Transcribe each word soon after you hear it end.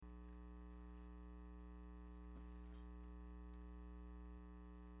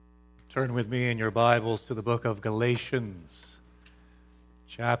Turn with me in your Bibles to the book of Galatians,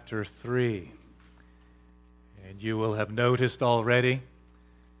 chapter 3. And you will have noticed already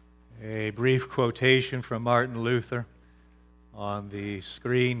a brief quotation from Martin Luther on the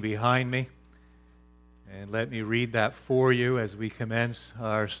screen behind me. And let me read that for you as we commence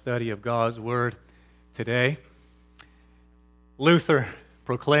our study of God's Word today. Luther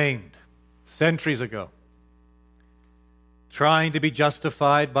proclaimed centuries ago, trying to be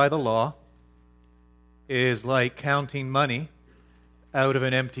justified by the law is like counting money out of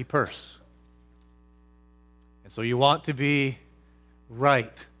an empty purse. And so you want to be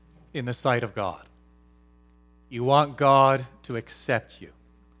right in the sight of God. You want God to accept you.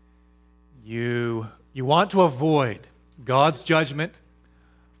 You want to avoid God's judgment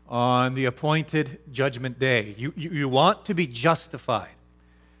on the appointed judgment day. You want to be justified.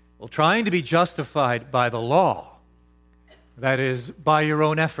 Well, trying to be justified by the law, that is, by your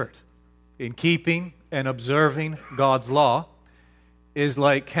own effort in keeping and observing God's law, is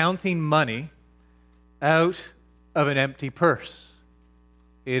like counting money out of an empty purse.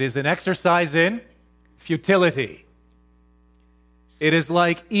 It is an exercise in futility. It is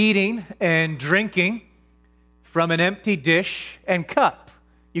like eating and drinking from an empty dish and cup.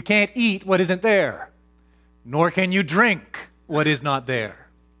 You can't eat what isn't there, nor can you drink what is not there.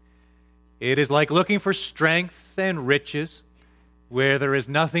 It is like looking for strength and riches where there is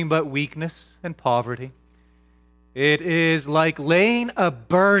nothing but weakness and poverty. It is like laying a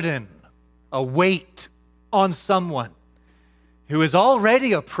burden, a weight on someone who is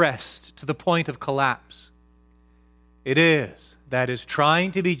already oppressed to the point of collapse. It is, that is,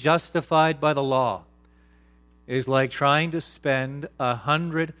 trying to be justified by the law is like trying to spend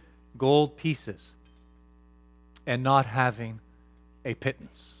 100 gold pieces and not having a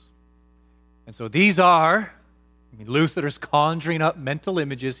pittance. And so these are, Luther is conjuring up mental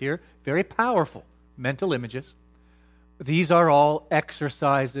images here, very powerful mental images. These are all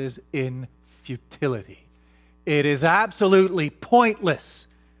exercises in futility. It is absolutely pointless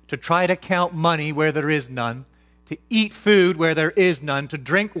to try to count money where there is none, to eat food where there is none, to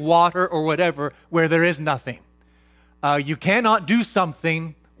drink water or whatever where there is nothing. You cannot do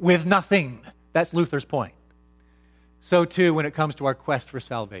something with nothing. That's Luther's point. So too when it comes to our quest for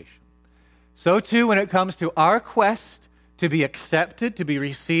salvation. So too when it comes to our quest to be accepted, to be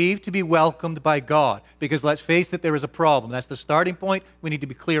received, to be welcomed by God. Because let's face it, there is a problem. That's the starting point. We need to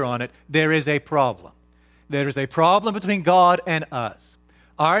be clear on it. There is a problem. There is a problem between God and us.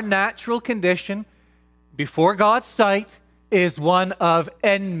 Our natural condition before God's sight is one of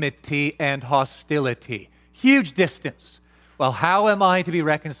enmity and hostility. Huge distance. Well, how am I to be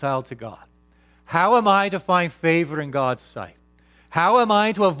reconciled to God? How am I to find favor in God's sight? How am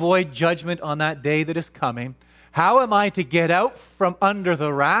I to avoid judgment on that day that is coming? How am I to get out from under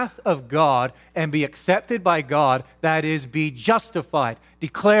the wrath of God and be accepted by God, that is, be justified,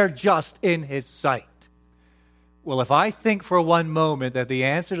 declared just in His sight? Well, if I think for one moment that the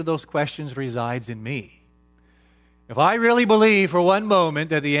answer to those questions resides in me, if I really believe for one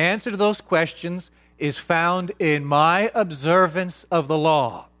moment that the answer to those questions is found in my observance of the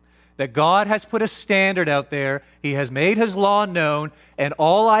law, that God has put a standard out there, He has made His law known, and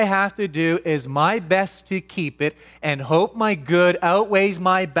all I have to do is my best to keep it and hope my good outweighs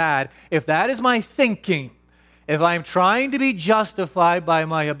my bad. If that is my thinking, if I'm trying to be justified by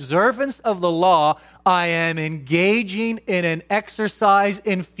my observance of the law, I am engaging in an exercise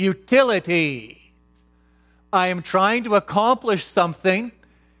in futility. I am trying to accomplish something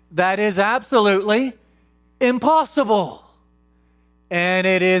that is absolutely impossible. And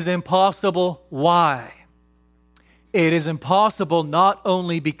it is impossible. Why? It is impossible not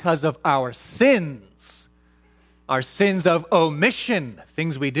only because of our sins of omission,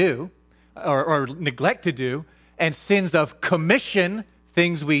 things we do or neglect to do, and sins of commission,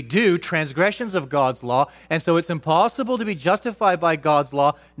 things we do, transgressions of God's law. And so it's impossible to be justified by God's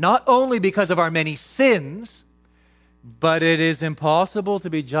law, not only because of our many sins, but it is impossible to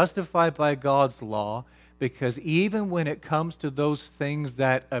be justified by God's law because even when it comes to those things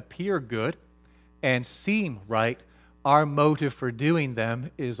that appear good and seem right, our motive for doing them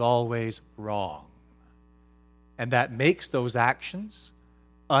is always wrong. And that makes those actions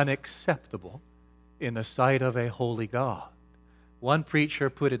unacceptable in the sight of a holy God. One preacher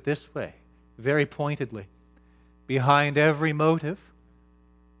put it this way, very pointedly: behind every motive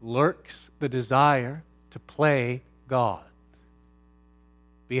lurks the desire to play God.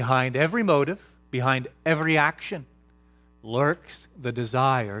 Behind every motive, behind every action, lurks the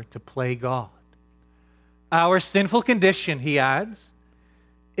desire to play God. Our sinful condition, he adds,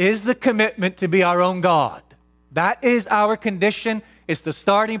 is the commitment to be our own God. That is our condition. It's the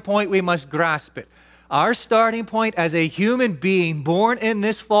starting point. We must grasp it. Our starting point as a human being born in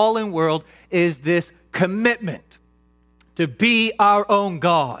this fallen world is this commitment to be our own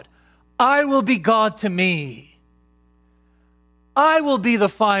God. I will be God to me. I will be the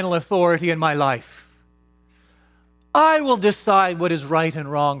final authority in my life. I will decide what is right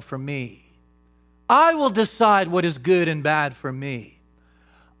and wrong for me. I will decide what is good and bad for me.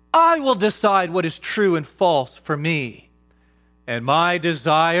 I will decide what is true and false for me. And my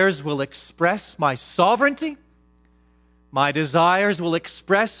desires will express my sovereignty. My desires will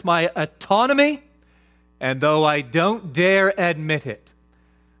express my autonomy. And though I don't dare admit it,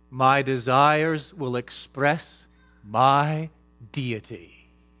 my desires will express my deity.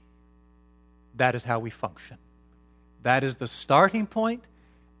 That is how we function. That is the starting point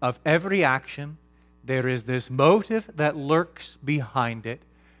of every action. There is this motive that lurks behind it,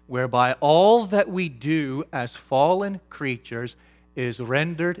 whereby all that we do as fallen creatures is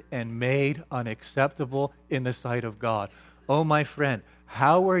rendered and made unacceptable in the sight of God. Oh, my friend,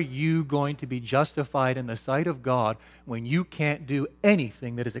 how are you going to be justified in the sight of God when you can't do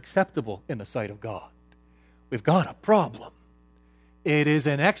anything that is acceptable in the sight of God? We've got a problem. It is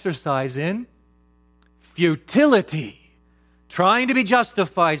an exercise in futility. Trying to be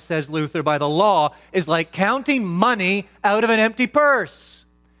justified, says Luther, by the law is like counting money out of an empty purse,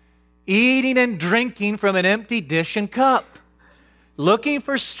 eating and drinking from an empty dish and cup, looking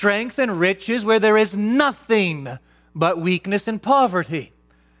for strength and riches where there is nothing but weakness and poverty,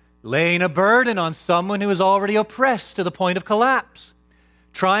 laying a burden on someone who is already oppressed to the point of collapse,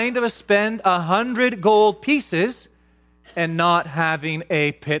 trying to spend 100 gold pieces and not having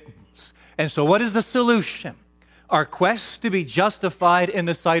a pittance. And so what is the solution? Our quest to be justified in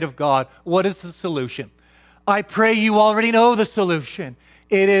the sight of God. What is the solution? I pray you already know the solution.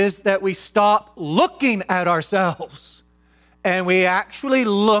 It is that we stop looking at ourselves and we actually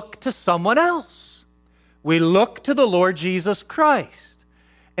look to someone else. We look to the Lord Jesus Christ.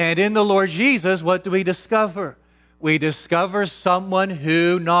 And in the Lord Jesus, what do we discover? We discover someone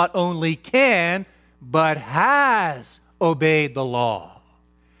who not only can, but has obeyed the law.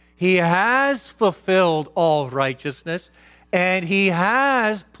 He has fulfilled all righteousness, and he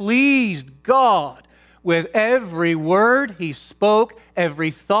has pleased God with every word he spoke,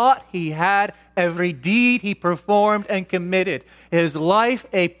 every thought he had, every deed he performed and committed. His life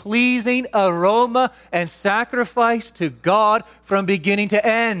a pleasing aroma and sacrifice to God from beginning to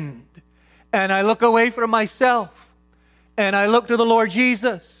end. And I look away from myself, and I look to the Lord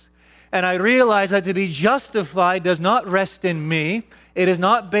Jesus, and I realize that to be justified does not rest in me. It is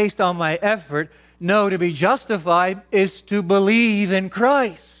not based on my effort. No, to be justified is to believe in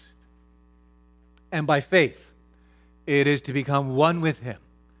Christ. And by faith, it is to become one with him.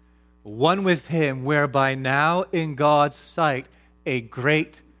 One with him, whereby now in God's sight, a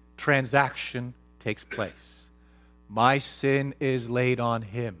great transaction takes place. My sin is laid on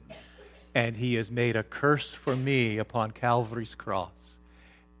him, and he has made a curse for me upon Calvary's cross.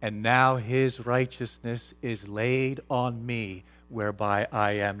 And now his righteousness is laid on me, whereby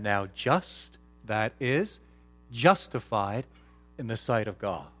I am now just, that is, justified in the sight of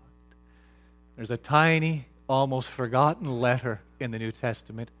God. There's a tiny, almost forgotten letter in the New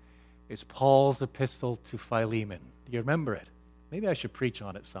Testament. It's Paul's epistle to Philemon. Do you remember it? Maybe I should preach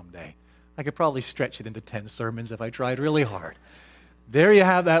on it someday. I could probably stretch it into 10 sermons if I tried really hard. There you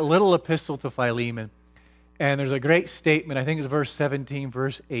have that little epistle to Philemon. And there's a great statement, I think it's verse 17,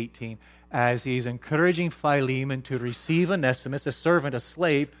 verse 18, as he's encouraging Philemon to receive Onesimus, a servant, a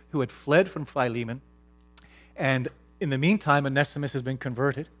slave who had fled from Philemon. And in the meantime, Onesimus has been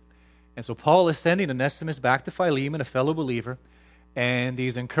converted. And so Paul is sending Onesimus back to Philemon, a fellow believer, and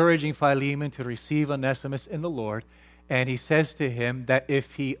he's encouraging Philemon to receive Onesimus in the Lord. And he says to him that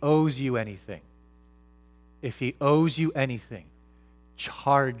if he owes you anything,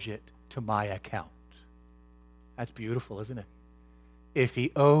 charge it to my account. That's beautiful, isn't it? If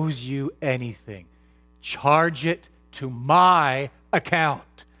he owes you anything, charge it to my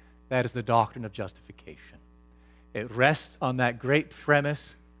account. That is the doctrine of justification. It rests on that great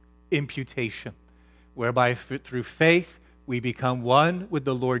premise, imputation, whereby through faith we become one with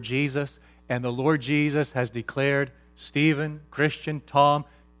the Lord Jesus, and the Lord Jesus has declared, Stephen, Christian, Tom,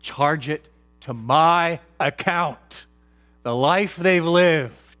 charge it to my account. The life they've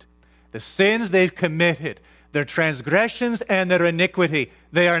lived, the sins they've committed, their transgressions and their iniquity,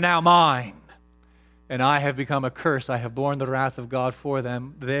 they are now mine. And I have become a curse. I have borne the wrath of God for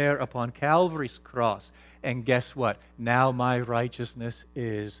them there upon Calvary's cross. And guess what? Now my righteousness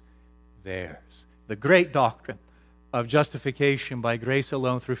is theirs. The great doctrine of justification by grace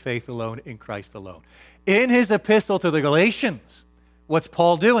alone, through faith alone, in Christ alone. In his epistle to the Galatians, what's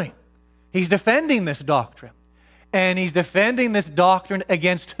Paul doing? He's defending this doctrine. And he's defending this doctrine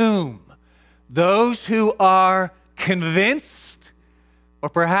against whom? Those who are convinced, or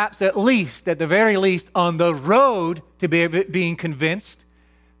perhaps at the very least, on the road to being convinced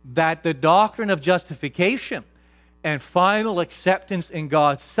that the doctrine of justification and final acceptance in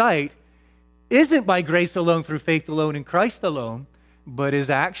God's sight isn't by grace alone, through faith alone, in Christ alone, but is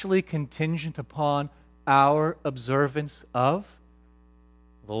actually contingent upon our observance of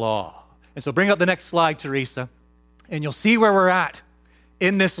the law. And so bring up the next slide, Teresa, and you'll see where we're at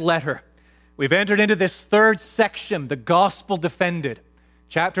in this letter. We've entered into this third section, the gospel defended.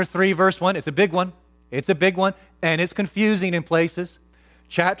 Chapter 3, verse 1, it's a big one. It's a big one, and it's confusing in places.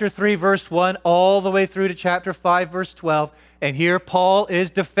 Chapter 3, verse 1, all the way through to chapter 5, verse 12. And here Paul is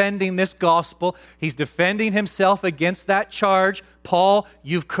defending this gospel. He's defending himself against that charge. Paul,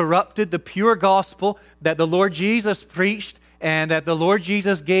 you've corrupted the pure gospel that the Lord Jesus preached and that the Lord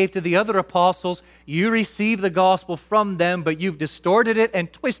Jesus gave to the other apostles. You received the gospel from them, but you've distorted it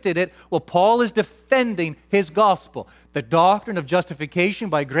and twisted it. Well, Paul is defending his gospel, the doctrine of justification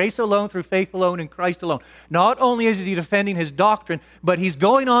by grace alone, through faith alone, in Christ alone. Not only is he defending his doctrine, but he's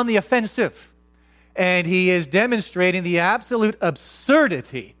going on the offensive. And he is demonstrating the absolute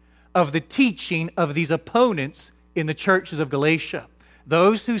absurdity of the teaching of these opponents in the churches of Galatia.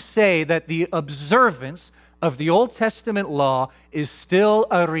 Those who say that the observance of the Old Testament law is still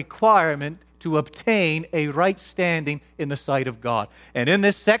a requirement to obtain a right standing in the sight of God. And in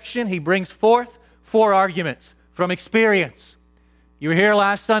this section, he brings forth 4 arguments from experience. You were here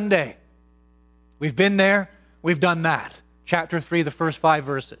last Sunday. We've been there. We've done that. Chapter 3, the first 5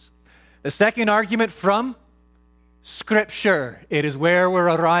 verses. The second argument from Scripture. It is where we're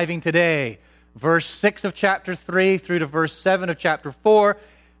arriving today. Verse 6 of chapter 3 through to verse 7 of chapter 4.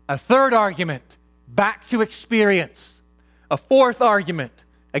 A third argument, back to experience. A fourth argument,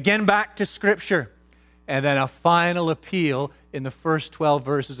 again back to Scripture. And then a final appeal in the first 12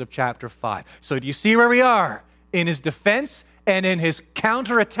 verses of chapter 5. So do you see where we are in his defense and in his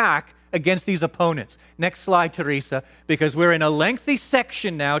counterattack against these opponents? Next slide, Teresa, because we're in a lengthy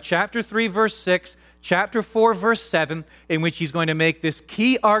section now, chapter 3, verse 6, chapter 4, verse 7, in which he's going to make this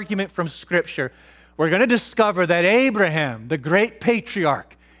key argument from Scripture. We're going to discover that Abraham, the great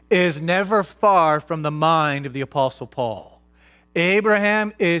patriarch, is never far from the mind of the Apostle Paul.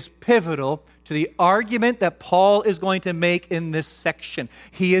 Abraham is pivotal to the argument that Paul is going to make in this section.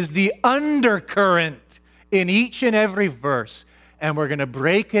 He is the undercurrent in each and every verse. And we're going to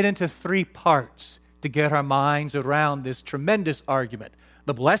break it into 3 parts to get our minds around this tremendous argument.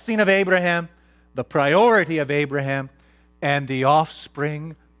 The blessing of Abraham, the priority of Abraham, and the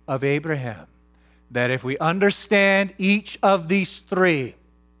offspring of Abraham. That if we understand each of these 3,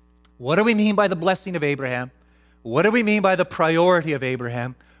 what do we mean by the blessing of Abraham? What do we mean by the priority of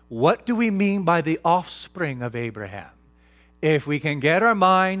Abraham? What do we mean by the offspring of Abraham? If we can get our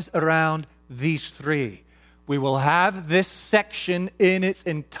minds around these 3, we will have this section in its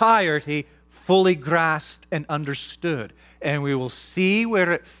entirety fully grasped and understood. And we will see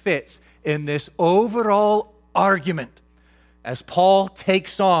where it fits in this overall argument as Paul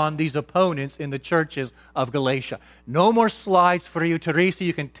takes on these opponents in the churches of Galatia. No more slides for you, Teresa.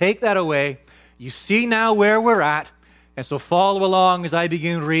 You can take that away. You see now where we're at. And so follow along as I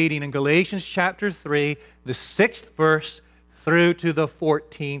begin reading in Galatians chapter 3, the 6th verse through to the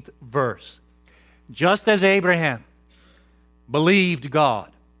 14th verse. Just as Abraham believed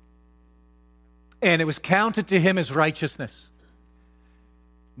God, and it was counted to him as righteousness,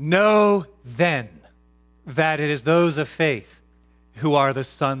 know then that it is those of faith who are the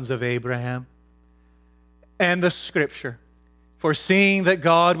sons of Abraham. And the Scripture, foreseeing that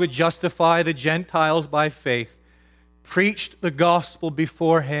God would justify the Gentiles by faith, preached the gospel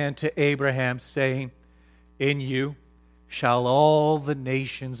beforehand to Abraham, saying, in you shall all the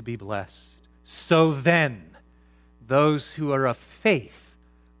nations be blessed. So then, those who are of faith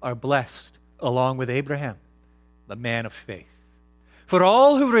are blessed along with Abraham, the man of faith. For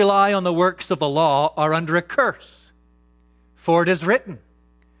all who rely on the works of the law are under a curse. For it is written,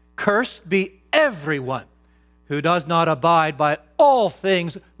 cursed be everyone who does not abide by all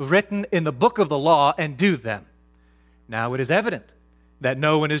things written in the book of the law and do them. Now it is evident that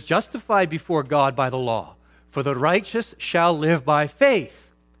no one is justified before God by the law, for the righteous shall live by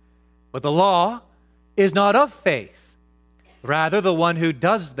faith. But the law is not of faith. Rather, the one who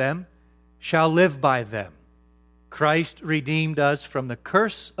does them shall live by them. Christ redeemed us from the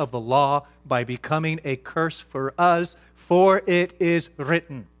curse of the law by becoming a curse for us, for it is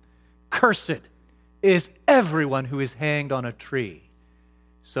written, cursed is everyone who is hanged on a tree,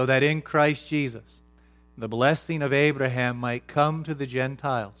 so that in Christ Jesus the blessing of Abraham might come to the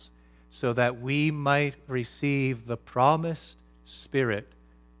Gentiles, so that we might receive the promised Spirit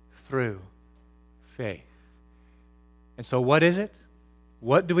through faith. And so what is it?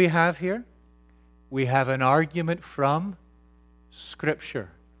 What do we have here? We have an argument from Scripture.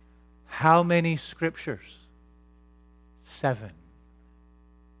 How many Scriptures? 7.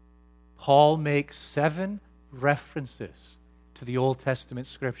 Paul makes 7 references to the Old Testament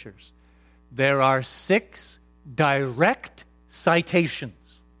Scriptures. There are 6 direct citations.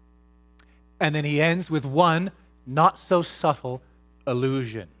 And then he ends with 1 not so subtle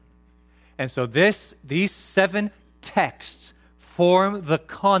allusion. And so these 7 texts form the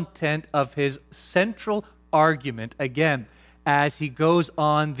content of his central argument, again, as he goes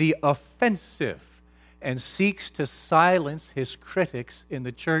on the offensive and seeks to silence his critics in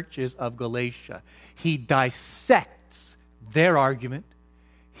the churches of Galatia. He dissects their argument,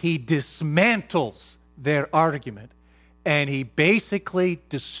 he dismantles their argument, and he basically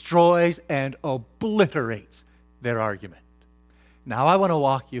destroys and obliterates their argument. Now I want to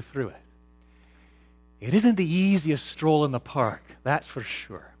walk you through it. It isn't the easiest stroll in the park, that's for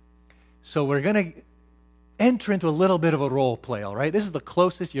sure. So we're going to enter into a little bit of a role play, all right? This is the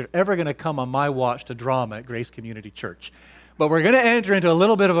closest you're ever going to come on my watch to drama at Grace Community Church. But we're going to enter into a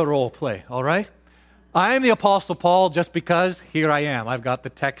little bit of a role play, all right? I am the Apostle Paul just because here I am. I've got the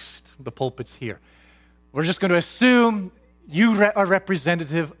text, the pulpit's here. We're just going to assume you are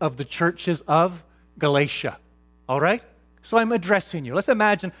representative of the churches of Galatia, all right? So I'm addressing you. Let's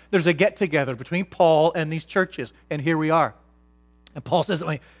imagine there's a get-together between Paul and these churches, and here we are. And Paul says,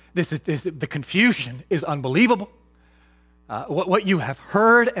 the confusion is unbelievable. What you have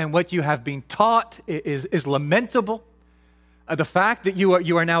heard and what you have been taught is lamentable. The fact that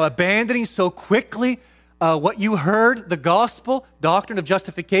you are now abandoning so quickly what you heard, the gospel, doctrine of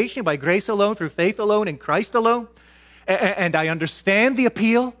justification by grace alone, through faith alone, in Christ alone. And I understand the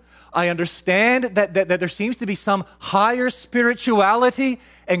appeal. I understand that there seems to be some higher spirituality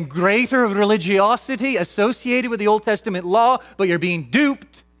and greater religiosity associated with the Old Testament law, but you're being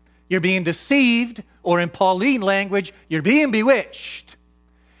duped, you're being deceived, or in Pauline language, you're being bewitched.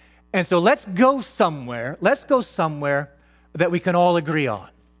 And so let's go somewhere that we can all agree on.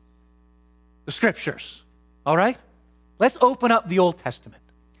 The Scriptures, all right? Let's open up the Old Testament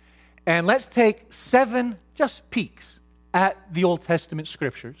and let's take 7 just peeks at the Old Testament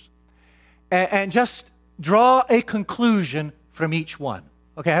Scriptures and just draw a conclusion from each one.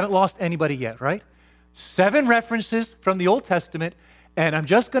 Okay, I haven't lost anybody yet, right? 7 references from the Old Testament, and I'm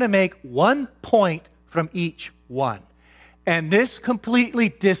just going to make 1 point from each one. And this completely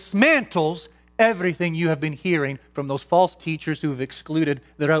dismantles everything you have been hearing from those false teachers who have excluded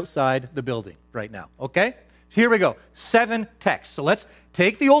that are outside the building right now, okay? So here we go, 7 texts. So let's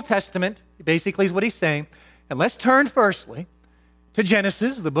take the Old Testament, basically is what he's saying, and let's turn firstly to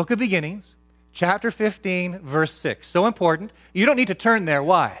Genesis, the book of beginnings, chapter 15, verse 6. So important. You don't need to turn there.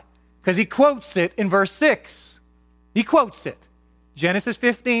 Why? Because he quotes it in verse 6. He quotes it. Genesis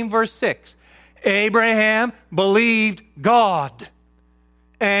 15, verse 6. Abraham believed God,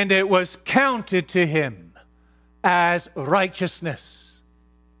 and it was counted to him as righteousness.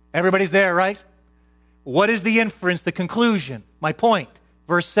 Everybody's there, right? What is the inference, the conclusion? My point.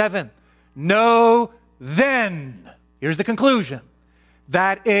 Verse 7. Know then, here's the conclusion,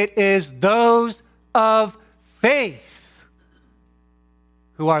 that it is those of faith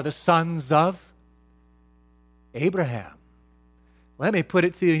who are the sons of Abraham. Let me put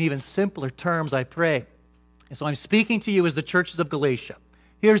it to you in even simpler terms, I pray. And so I'm speaking to you as the churches of Galatia.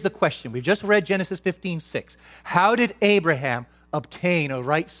 Here's the question. We've just read Genesis 15:6. How did Abraham obtain a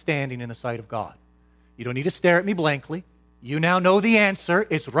right standing in the sight of God? You don't need to stare at me blankly. You now know the answer.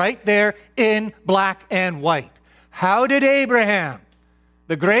 It's right there in black and white. How did Abraham,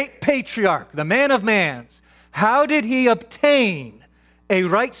 the great patriarch, the man of mans, how did he obtain a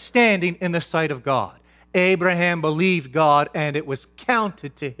right standing in the sight of God? Abraham believed God, and it was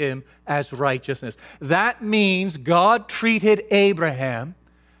counted to him as righteousness. That means God treated Abraham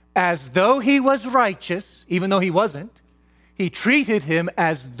as though he was righteous, even though he wasn't. He treated him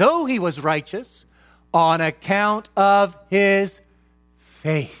as though he was righteous on account of his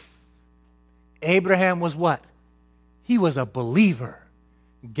faith. Abraham was what? He was a believer.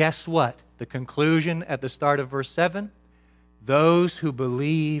 Guess what? The conclusion at the start of verse 7, those who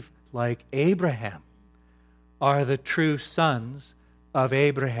believe like Abraham are the true sons of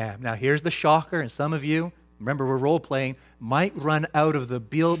Abraham. Now here's the shocker, and some of you, remember we're role-playing, might run out of the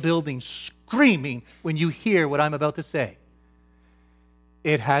building screaming when you hear what I'm about to say.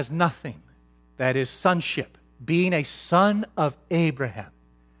 It has nothing, that is sonship, being a son of Abraham,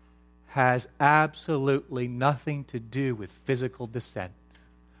 has absolutely nothing to do with physical descent.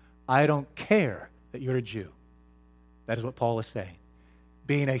 I don't care that you're a Jew. That is what Paul is saying.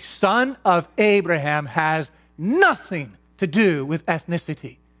 Being a son of Abraham has nothing to do with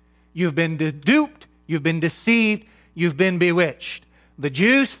ethnicity. You've been duped, you've been deceived, you've been bewitched. The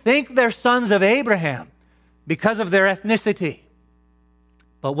Jews think they're sons of Abraham because of their ethnicity.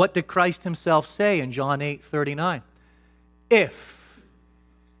 But what did Christ himself say in John 8:39? If,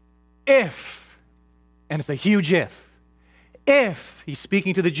 and it's a huge if he's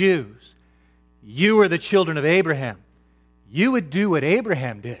speaking to the Jews, you are the children of Abraham, you would do what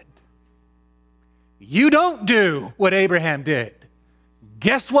Abraham did. You don't do what Abraham did.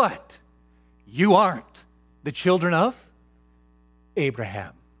 Guess what? You aren't the children of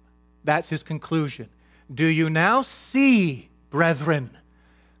Abraham. That's his conclusion. Do you now see, brethren,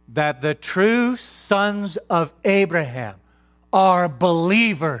 that the true sons of Abraham are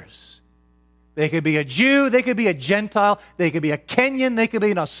believers? They could be a Jew, they could be a Gentile, they could be a Kenyan, they could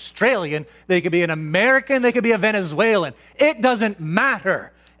be an Australian, they could be an American, they could be a Venezuelan. It doesn't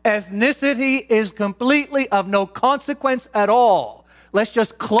matter. Ethnicity is completely of no consequence at all. Let's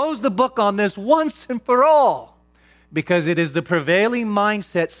just close the book on this once and for all, because it is the prevailing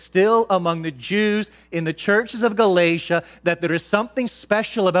mindset still among the Jews in the churches of Galatia that there is something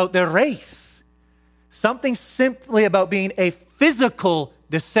special about their race, something simply about being a physical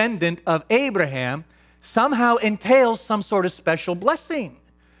descendant of Abraham somehow entails some sort of special blessing.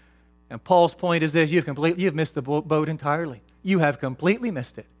 And Paul's point is this: you've missed the boat entirely. You have completely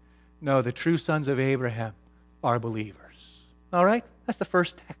missed it. No, the true sons of Abraham are believers. All right? That's the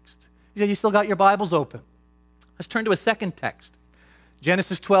first text. He said, you still got your Bibles open. Let's turn to a second text.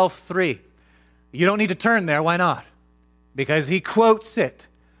 Genesis 12:3. You don't need to turn there. Why not? Because he quotes it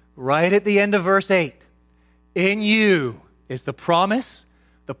right at the end of verse 8. In you is the promise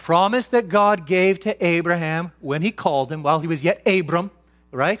that God gave to Abraham when he called him while he was yet Abram,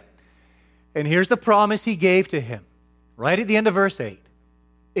 right? And here's the promise he gave to him right at the end of verse 8.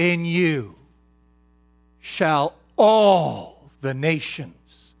 In you shall all the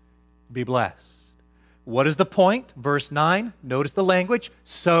nations be blessed. What is the point? Verse 9, notice the language.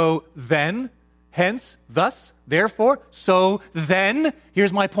 So then, hence, thus, therefore, so then,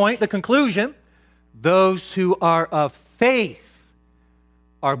 here's my point, the conclusion. Those who are of faith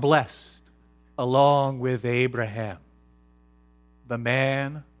are blessed along with Abraham, the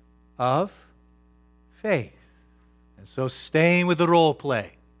man of faith. And so staying with the role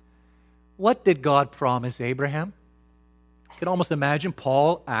play, what did God promise Abraham? You can almost imagine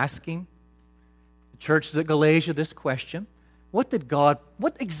Paul asking the churches at Galatia this question. What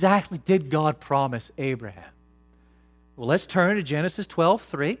exactly did God promise Abraham? Well, let's turn to Genesis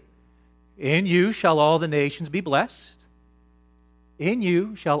 12:3. In you shall all the nations be blessed. In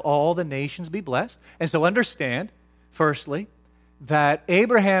you shall all the nations be blessed. And so understand, firstly, that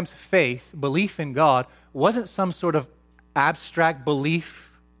Abraham's faith, belief in God, wasn't some sort of abstract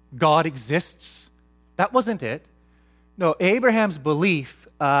belief God exists. That wasn't it. No, Abraham's belief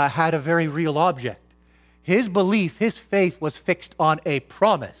had a very real object. His belief, his faith was fixed on a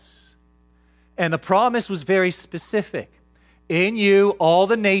promise. And the promise was very specific. In you, all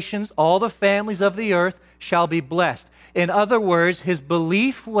the nations, all the families of the earth shall be blessed. In other words, his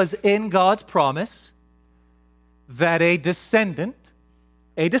belief was in God's promise that a descendant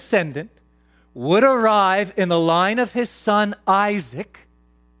would arrive in the line of his son Isaac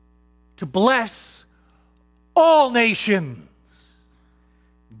to bless all nations.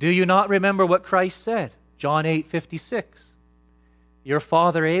 Do you not remember what Christ said? John 8:56. Your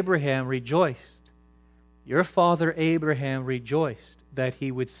father Abraham rejoiced. Your father Abraham rejoiced that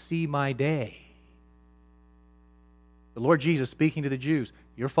he would see my day. The Lord Jesus speaking to the Jews.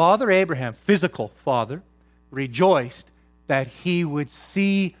 Your father Abraham, physical father, rejoiced that he would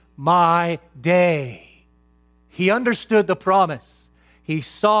see my day. He understood the promise. He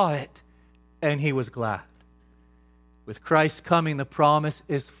saw it, and he was glad. With Christ's coming, the promise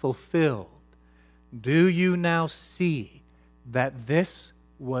is fulfilled. Do you now see that this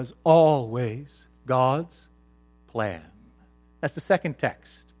was always God's plan? That's the second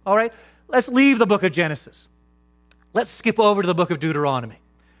text. All right, let's leave the book of Genesis. Let's skip over to the book of Deuteronomy.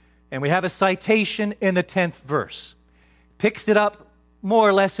 And we have a citation in the 10th verse. Picks it up more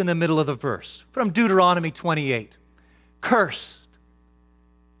or less in the middle of the verse from Deuteronomy 28. Cursed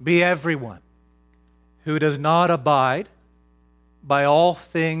be everyone who does not abide by all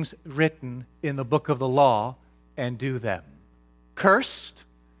things written in the book of the law and do them. Cursed,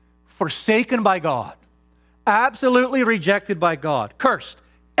 forsaken by God, absolutely rejected by God. Cursed,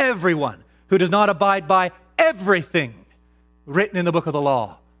 everyone who does not abide by everything written in the book of the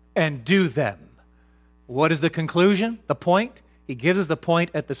law and do them. What is the conclusion? The point? He gives us the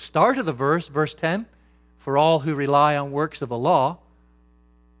point at the start of the verse, verse 10. For all who rely on works of the law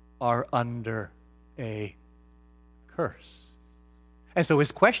are under a curse. And so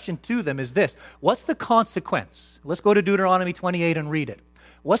his question to them is this: what's the consequence? Let's go to Deuteronomy 28 and read it.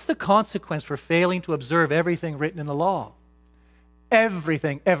 What's the consequence for failing to observe everything written in the law?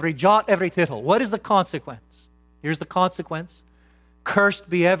 Everything, every jot, every tittle. What is the consequence? Here's the consequence. Cursed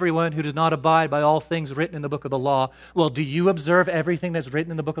be everyone who does not abide by all things written in the book of the law. Well, do you observe everything that's written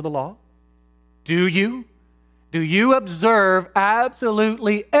in the book of the law? Do you? Do you observe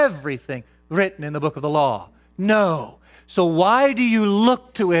absolutely everything written in the book of the law? No. So why do you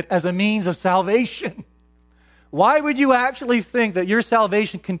look to it as a means of salvation? Why would you actually think that your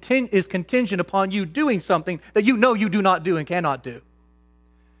salvation is contingent upon you doing something that you know you do not do and cannot do?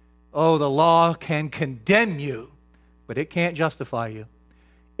 Oh, the law can condemn you, but it can't justify you.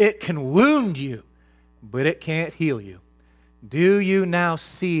 It can wound you, but it can't heal you. Do you now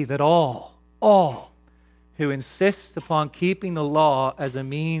see that all who insist upon keeping the law as a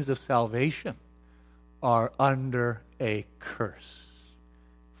means of salvation are under a curse?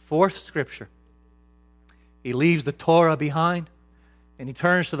 Fourth scripture. He leaves the Torah behind and he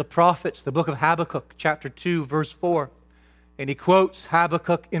turns to the prophets, the book of Habakkuk, chapter 2, verse 4. And he quotes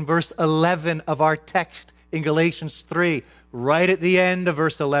Habakkuk in verse 11 of our text in Galatians 3, right at the end of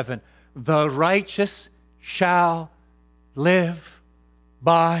verse 11. The righteous shall live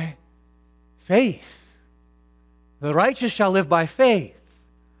by faith. The righteous shall live by faith.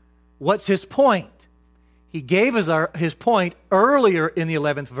 What's his point? He gave us his point earlier in the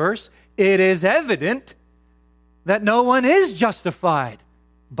 11th verse. It is evident that no one is justified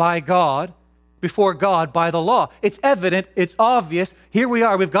by God, before God, by the law. It's evident, it's obvious. Here we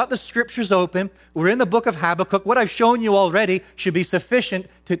are, we've got the scriptures open. We're in the book of Habakkuk. What I've shown you already should be sufficient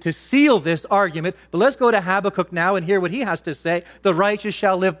to seal this argument. But let's go to Habakkuk now and hear what he has to say. The righteous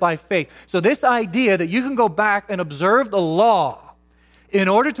shall live by faith. So this idea that you can go back and observe the law in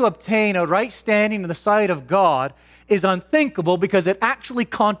order to obtain a right standing in the sight of God is unthinkable because it actually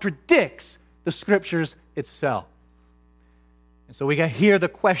contradicts the scriptures itself. And so we can hear the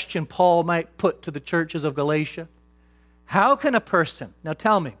question Paul might put to the churches of Galatia. How can a person, now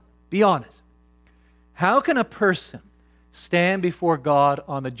tell me, be honest, how can a person stand before God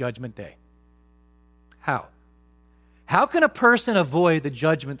on the judgment day? How? How can a person avoid the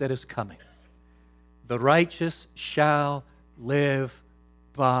judgment that is coming? The righteous shall live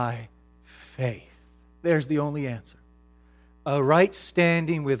by faith. There's the only answer. A right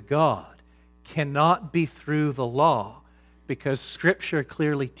standing with God cannot be through the law, because Scripture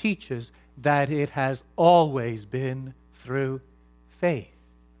clearly teaches that it has always been through faith.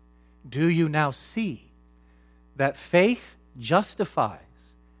 Do you now see that faith justifies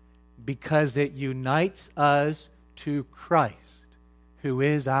because it unites us to Christ, who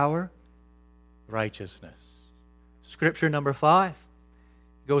is our righteousness? Scripture number 5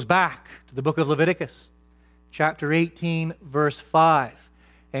 goes back to the book of Leviticus, chapter 18, verse 5.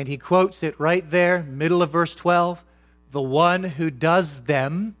 And he quotes it right there, middle of verse 12. The one who does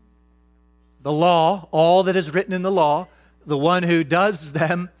them, the law, all that is written in the law, the one who does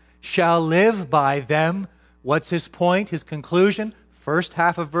them shall live by them. What's his point, his conclusion? First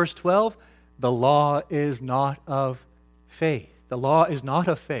half of verse 12, the law is not of faith. The law is not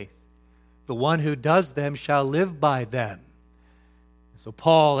of faith. The one who does them shall live by them. So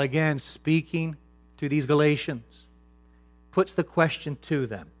Paul, again, speaking to these Galatians, puts the question to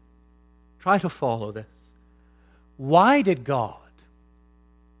them. Try to follow this. Why did God,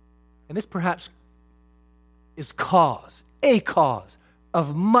 and this perhaps is a cause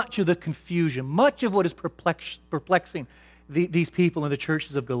of much of the confusion, much of what is perplexing these people in the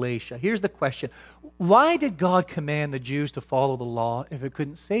churches of Galatia. Here's the question. Why did God command the Jews to follow the law if it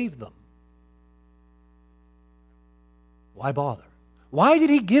couldn't save them? Why bother? Why did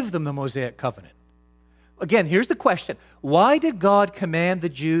he give them the Mosaic covenant? Again, here's the question. Why did God command the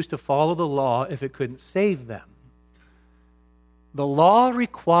Jews to follow the law if it couldn't save them? The law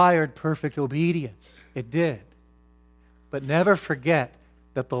required perfect obedience. It did. But never forget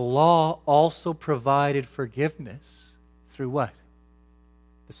that the law also provided forgiveness through what?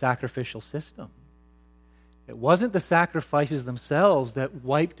 The sacrificial system. It wasn't the sacrifices themselves that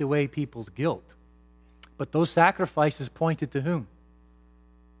wiped away people's guilt. But those sacrifices pointed to whom?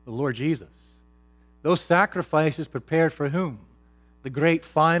 The Lord Jesus. Those sacrifices prepared for whom? The great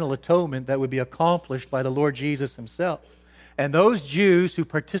final atonement that would be accomplished by the Lord Jesus himself. And those Jews who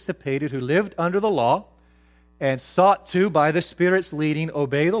participated, who lived under the law and sought to, by the Spirit's leading,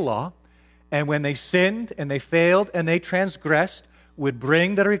 obey the law, and when they sinned and they failed and they transgressed, would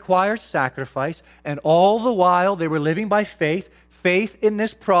bring the required sacrifice, and all the while they were living by faith in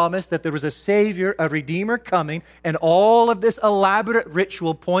this promise that there was a Savior, a Redeemer coming, and all of this elaborate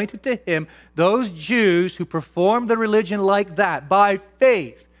ritual pointed to him. Those Jews who performed the religion like that, by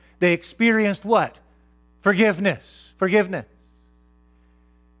faith, they experienced what? Forgiveness.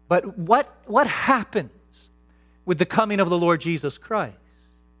 But what happens with the coming of the Lord Jesus Christ?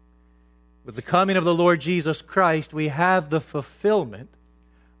 With the coming of the Lord Jesus Christ, we have the fulfillment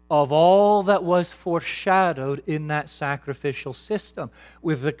of all that was foreshadowed in that sacrificial system.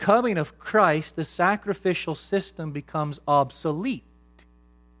 With the coming of Christ, the sacrificial system becomes obsolete.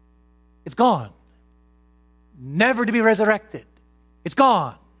 It's gone. Never to be resurrected. It's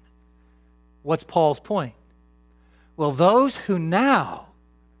gone. What's Paul's point? Well, those who now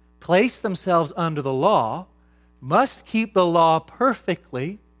place themselves under the law must keep the law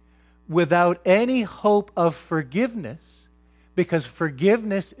perfectly without any hope of forgiveness, because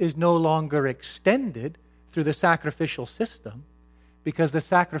forgiveness is no longer extended through the sacrificial system, because the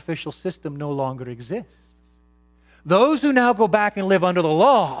sacrificial system no longer exists. Those who now go back and live under the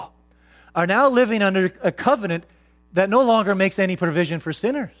law are now living under a covenant that no longer makes any provision for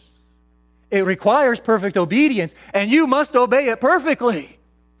sinners. It requires perfect obedience, and you must obey it perfectly.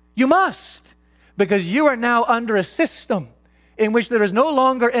 You must, because you are now under a system in which there is no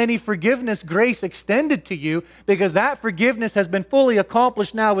longer any forgiveness, grace extended to you, because that forgiveness has been fully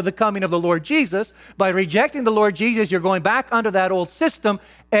accomplished now with the coming of the Lord Jesus. By rejecting the Lord Jesus, you're going back under that old system,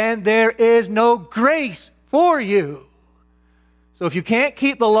 and there is no grace for you. So if you can't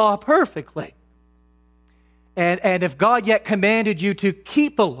keep the law perfectly, and if God yet commanded you to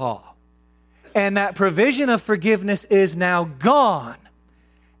keep the law, and that provision of forgiveness is now gone,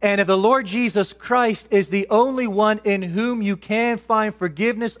 and if the Lord Jesus Christ is the only one in whom you can find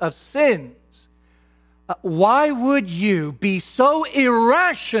forgiveness of sins, why would you be so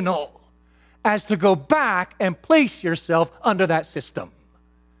irrational as to go back and place yourself under that system?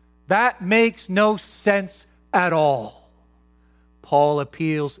 That makes no sense at all. Paul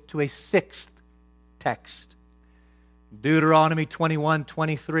appeals to a sixth text, Deuteronomy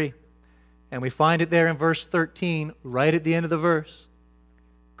 21:23, and we find it there in verse 13, right at the end of the verse.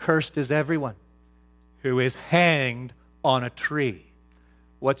 Cursed is everyone who is hanged on a tree.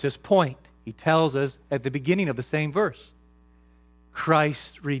 What's his point? He tells us at the beginning of the same verse.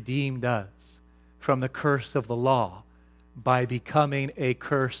 Christ redeemed us from the curse of the law by becoming a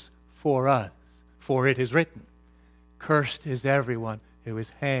curse for us. For it is written, cursed is everyone who is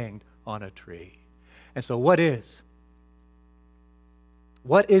hanged on a tree. And so what is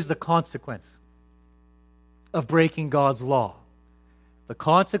the consequence of breaking God's law? The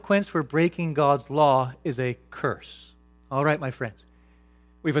consequence for breaking God's law is a curse. All right, my friends.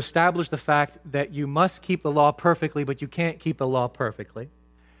 We've established the fact that you must keep the law perfectly, but you can't keep the law perfectly.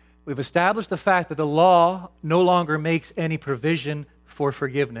 We've established the fact that the law no longer makes any provision for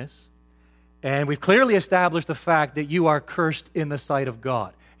forgiveness. And we've clearly established the fact that you are cursed in the sight of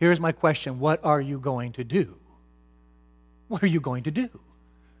God. Here's my question. What are you going to do? What are you going to do?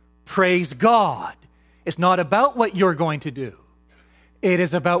 Praise God. It's not about what you're going to do. It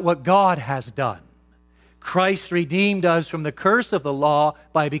is about what God has done. Christ redeemed us from the curse of the law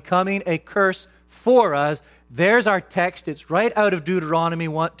by becoming a curse for us. There's our text. It's right out of Deuteronomy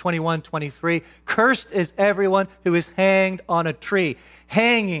 21:23. Cursed is everyone who is hanged on a tree.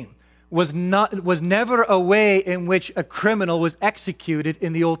 Hanging was never a way in which a criminal was executed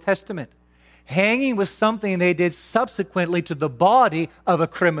in the Old Testament. Hanging was something they did subsequently to the body of a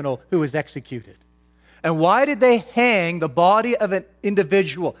criminal who was executed. And why did they hang the body of an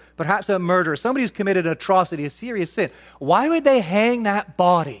individual, perhaps a murderer, somebody who's committed an atrocity, a serious sin? Why would they hang that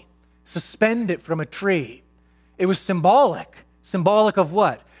body, suspend it from a tree? It was symbolic. Symbolic of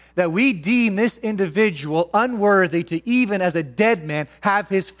what? That we deem this individual unworthy to, even as a dead man, have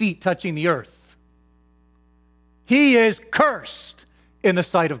his feet touching the earth. He is cursed in the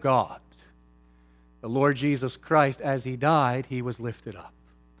sight of God. The Lord Jesus Christ, as he died, he was lifted up.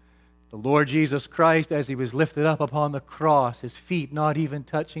 The Lord Jesus Christ, as he was lifted up upon the cross, his feet not even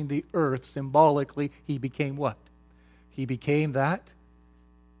touching the earth, symbolically, he became what? He became that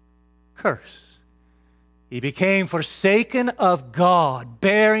curse. He became forsaken of God,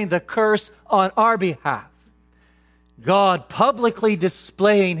 bearing the curse on our behalf. God publicly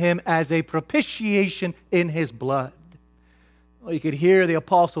displaying him as a propitiation in his blood. Well, you could hear the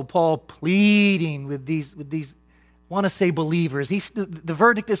Apostle Paul pleading with these I want to say believers. The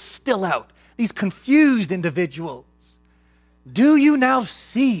verdict is still out. These confused individuals. Do you now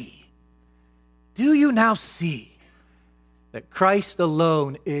see? Do you now see that Christ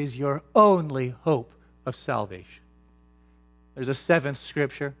alone is your only hope of salvation? There's a seventh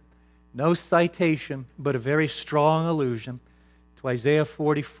scripture. No citation, but a very strong allusion to Isaiah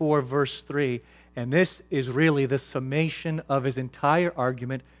 44, verse 3. And this is really the summation of his entire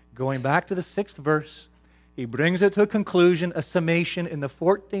argument, going back to the 6th verse. He brings it to a conclusion, a summation in the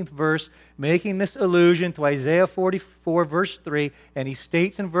 14th verse, making this allusion to Isaiah 44, verse 3. And he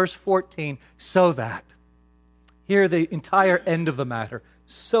states in verse 14, so that, here the entire end of the matter,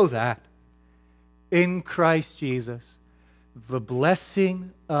 so that in Christ Jesus, the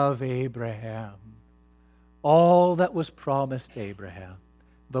blessing of Abraham, all that was promised Abraham,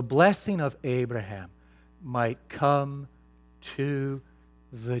 the blessing of Abraham might come to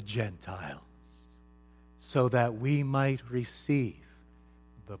the Gentiles, so that we might receive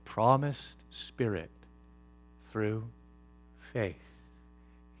the promised Spirit through faith.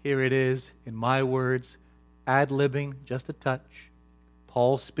 Here it is, in my words, ad-libbing just a touch.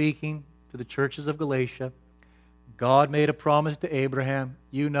 Paul speaking to the churches of Galatia. God made a promise to Abraham.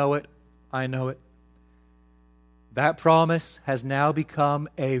 You know it. I know it. That promise has now become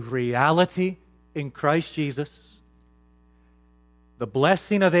a reality in Christ Jesus. The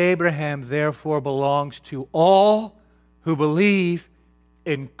blessing of Abraham, therefore, belongs to all who believe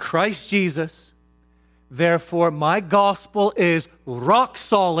in Christ Jesus. Therefore, my gospel is rock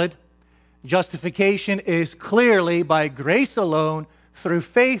solid. Justification is clearly by grace alone, through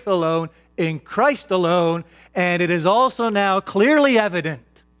faith alone, in Christ alone. And it is also now clearly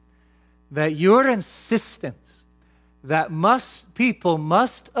evident that your insistence that people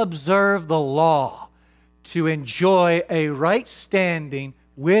must observe the law to enjoy a right standing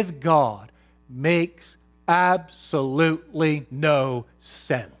with God makes absolutely no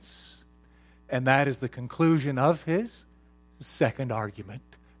sense. And that is the conclusion of his second argument,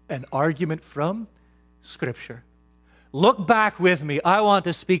 an argument from Scripture. Look back with me. I want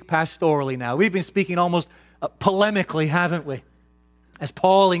to speak pastorally now. We've been speaking almost polemically, haven't we? As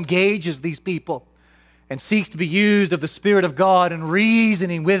Paul engages these people and seeks to be used of the Spirit of God and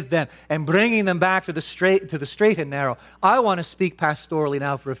reasoning with them and bringing them back to the straight and narrow. I want to speak pastorally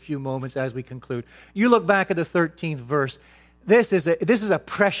now for a few moments as we conclude. You look back at the 13th verse. This is a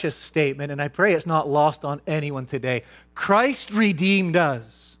precious statement, and I pray it's not lost on anyone today. Christ redeemed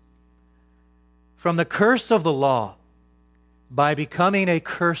us from the curse of the law by becoming a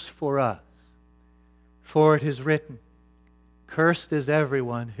curse for us. For it is written, cursed is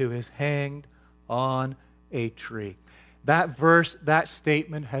everyone who is hanged on a tree. That verse, that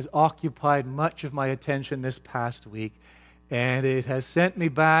statement has occupied much of my attention this past week, and it has sent me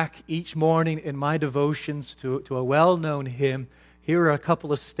back each morning in my devotions to a well-known hymn. Here are a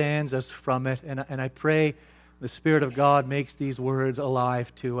couple of stanzas from it, and I pray the Spirit of God makes these words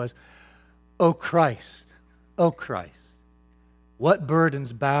alive to us. O Christ, what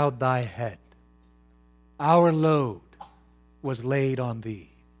burdens bowed thy head? Our load was laid on thee.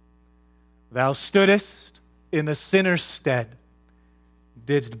 Thou stoodest in the sinner's stead,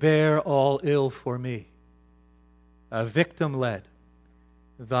 didst bear all ill for me. A victim led,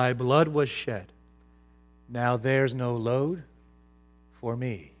 thy blood was shed. Now there's no load for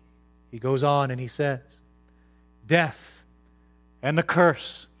me. He goes on and he says, death and the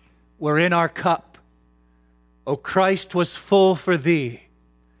curse were in our cup. O Christ, 'twas full for thee.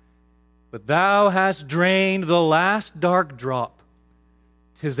 But thou hast drained the last dark drop.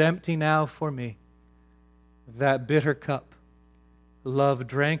 'Tis empty now for me. That bitter cup, love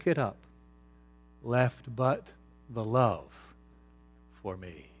drank it up, left but the love for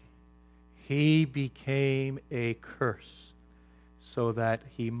me. He became a curse so that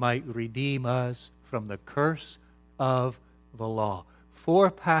he might redeem us from the curse of the law. 4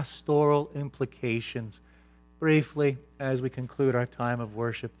 pastoral implications, briefly, as we conclude our time of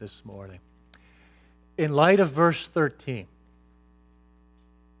worship this morning. In light of verse 13,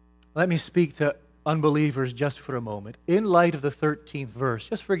 let me speak to unbelievers just for a moment. In light of the 13th verse,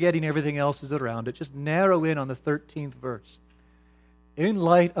 just forgetting everything else is around it, just narrow in on the 13th verse. In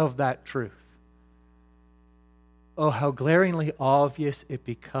light of that truth, oh, how glaringly obvious it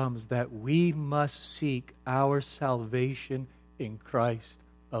becomes that we must seek our salvation in Christ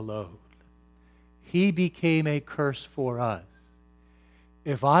alone. He became a curse for us.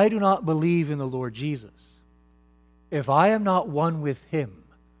 If I do not believe in the Lord Jesus, if I am not one with Him,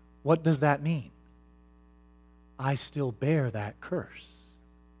 what does that mean? I still bear that curse.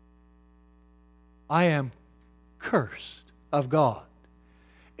 I am cursed of God.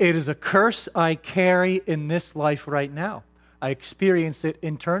 It is a curse I carry in this life right now. I experience it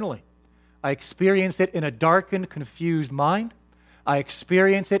internally. I experience it in a darkened, confused mind. I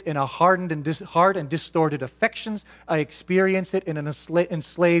experience it in a hardened and heart and distorted affections. I experience it in an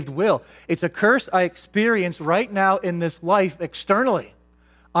enslaved will. It's a curse I experience right now in this life externally.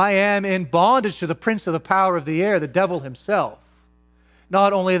 I am in bondage to the prince of the power of the air, the devil himself.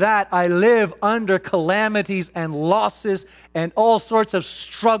 Not only that, I live under calamities and losses and all sorts of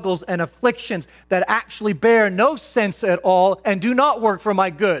struggles and afflictions that actually bear no sense at all and do not work for my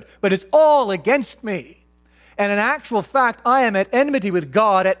good, but it's all against me. And in actual fact, I am at enmity with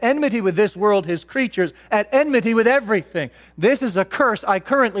God, at enmity with this world, his creatures, at enmity with everything. This is a curse I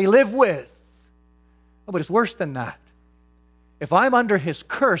currently live with. Oh, but it's worse than that. If I'm under his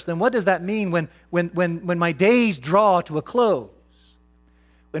curse, then what does that mean when my days draw to a close?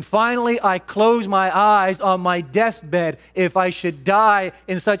 When finally I close my eyes on my deathbed, if I should die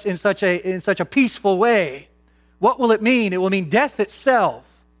in such a peaceful way, what will it mean? It will mean death itself.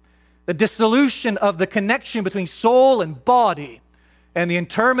 The dissolution of the connection between soul and body, and the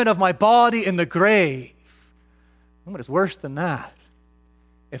interment of my body in the grave. But it's worse than that.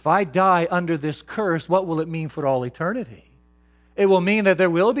 If I die under this curse, what will it mean for all eternity? It will mean that there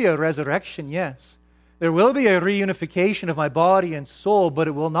will be a resurrection, yes. There will be a reunification of my body and soul, but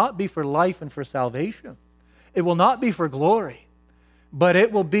it will not be for life and for salvation. It will not be for glory, but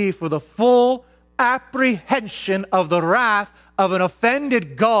it will be for the full apprehension of the wrath of an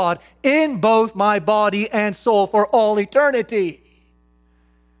offended God in both my body and soul for all eternity.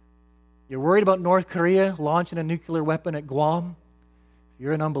 You're worried about North Korea launching a nuclear weapon at Guam? If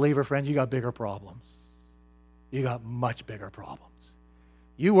you're an unbeliever, friend, you got bigger problems. You got much bigger problems.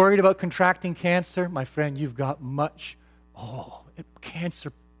 You worried about contracting cancer? My friend, you've got much.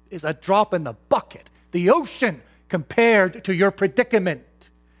 Cancer is a drop in the bucket, the ocean, compared to your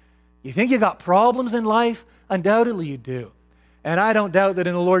predicament. You think you got problems in life? Undoubtedly you do. And I don't doubt that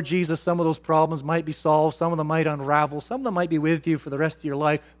in the Lord Jesus, some of those problems might be solved, some of them might unravel, some of them might be with you for the rest of your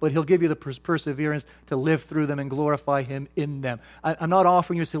life, but he'll give you the perseverance to live through them and glorify him in them. I'm not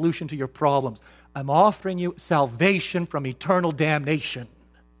offering you a solution to your problems. I'm offering you salvation from eternal damnation.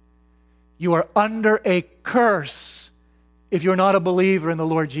 You are under a curse if you're not a believer in the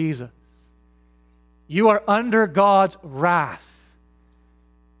Lord Jesus. You are under God's wrath.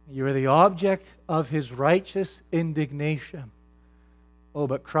 You are the object of his righteous indignation. Oh,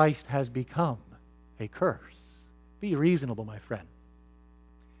 but Christ has become a curse. Be reasonable, my friend.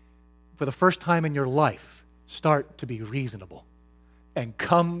 For the first time in your life, start to be reasonable and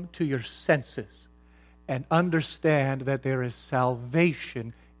come to your senses and understand that there is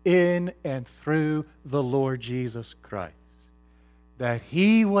salvation in and through the Lord Jesus Christ. That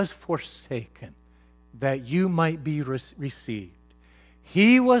he was forsaken, that you might be received.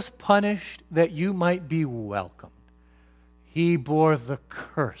 He was punished, that you might be welcomed. He bore the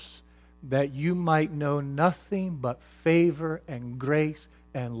curse, that you might know nothing but favor and grace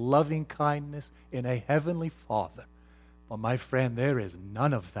and loving kindness in a heavenly Father. Well, my friend, there is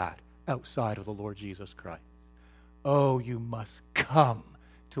none of that outside of the Lord Jesus Christ. Oh, you must come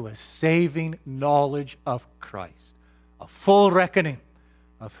to a saving knowledge of Christ, a full reckoning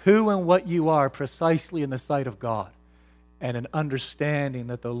of who and what you are precisely in the sight of God, and an understanding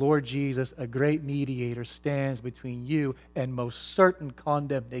that the Lord Jesus, a great mediator, stands between you and most certain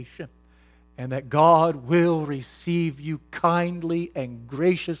condemnation, and that God will receive you kindly and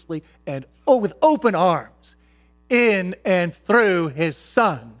graciously and with open arms in and through his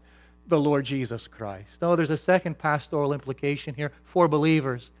Son, the Lord Jesus Christ. Oh, there's a second pastoral implication here for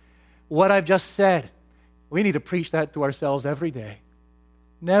believers. What I've just said, we need to preach that to ourselves every day.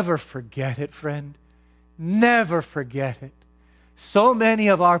 Never forget it, friend. Never forget it. So many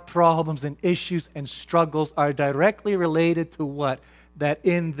of our problems and issues and struggles are directly related to what? That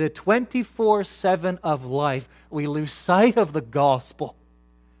in the 24/7 of life, we lose sight of the gospel.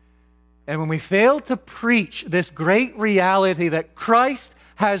 And when we fail to preach this great reality that Christ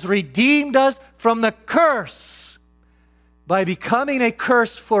has redeemed us from the curse by becoming a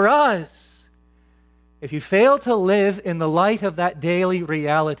curse for us, if you fail to live in the light of that daily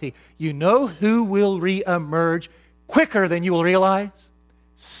reality, you know who will reemerge quicker than you will realize?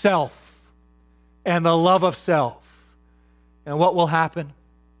 Self and the love of self. And what will happen?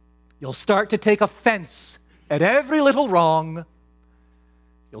 You'll start to take offense at every little wrong.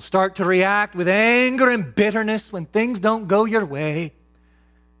 You'll start to react with anger and bitterness when things don't go your way.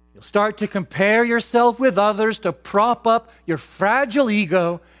 You'll start to compare yourself with others to prop up your fragile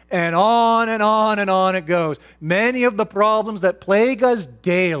ego, and on and on and on it goes. Many of the problems that plague us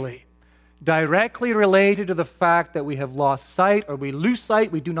daily directly related to the fact that we have lost sight, or we lose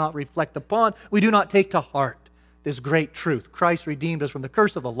sight, we do not reflect upon, we do not take to heart this great truth. Christ redeemed us from the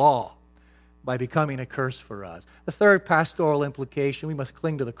curse of the law by becoming a curse for us. The third pastoral implication, we must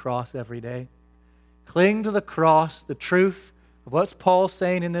cling to the cross every day. Cling to the cross, the truth of what's Paul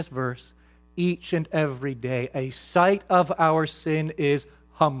saying in this verse, each and every day. A sight of our sin is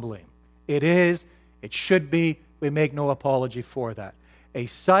humbling. It is, it should be, we make no apology for that. A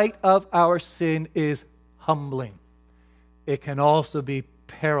sight of our sin is humbling. It can also be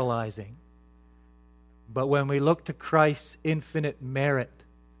paralyzing. But when we look to Christ's infinite merit,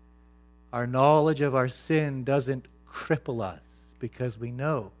 our knowledge of our sin doesn't cripple us because we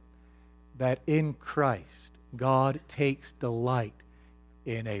know that in Christ, God takes delight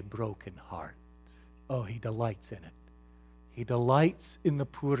in a broken heart. Oh, He delights in it. He delights in the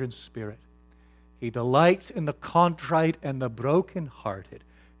poor in spirit. He delights in the contrite and the brokenhearted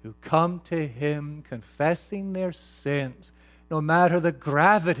who come to Him confessing their sins, no matter the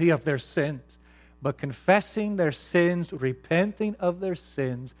gravity of their sins, but confessing their sins, repenting of their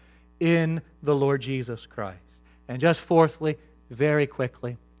sins in the Lord Jesus Christ. And just fourthly, very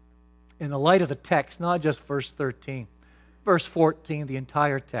quickly, in the light of the text, not just verse 13, verse 14, the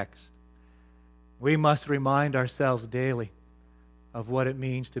entire text, we must remind ourselves daily of what it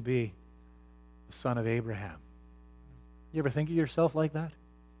means to be the son of Abraham. You ever think of yourself like that?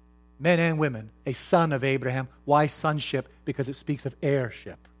 Men and women, a son of Abraham. Why sonship? Because it speaks of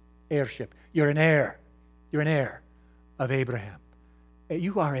heirship. Heirship. You're an heir. You're an heir of Abraham.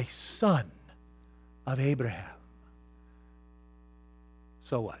 You are a son of Abraham.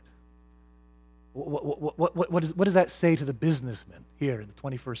 So what? What does that say to the businessman here in the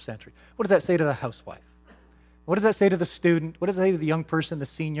 21st century? What does that say to the housewife? What does that say to the student? What does that say to the young person, the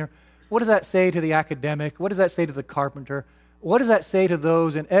senior? What does that say to the academic? What does that say to the carpenter? What does that say to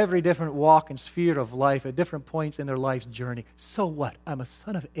those in every different walk and sphere of life at different points in their life's journey? So what? I'm a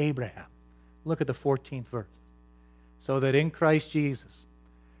son of Abraham. Look at the 14th verse. So that in Christ Jesus,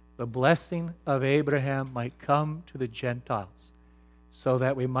 the blessing of Abraham might come to the Gentiles, so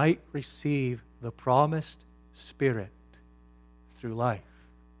that we might receive the promised Spirit through life.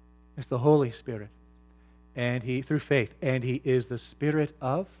 It's the Holy Spirit, and He, through faith, and He is the Spirit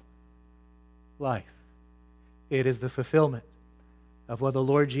of life. It is the fulfillment of what the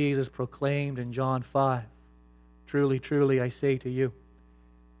Lord Jesus proclaimed in John 5. Truly, truly, I say to you,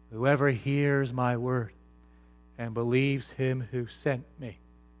 whoever hears my word and believes Him who sent me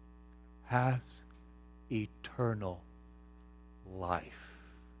has eternal life.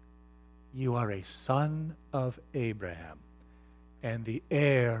 You are a son of Abraham and the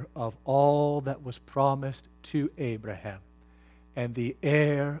heir of all that was promised to Abraham and the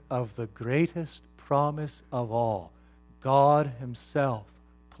heir of the greatest promise of all, God Himself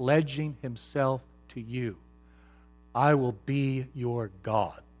pledging Himself to you. I will be your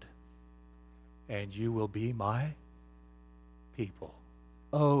God, and you will be my people.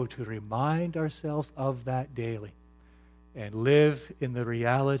 Oh, to remind ourselves of that daily and live in the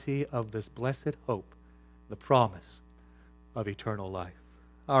reality of this blessed hope, the promise of eternal life.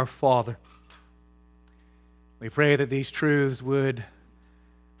 Our Father, we pray that these truths would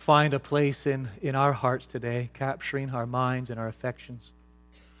find a place in our hearts today, capturing our minds and our affections.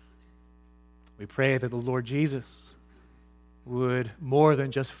 We pray that the Lord Jesus would more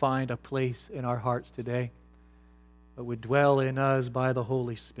than just find a place in our hearts today, but would dwell in us by the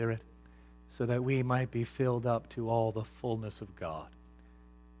Holy Spirit, so that we might be filled up to all the fullness of God.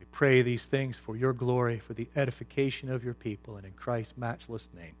 We pray these things for your glory, for the edification of your people, and in Christ's matchless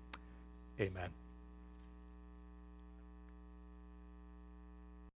name. Amen.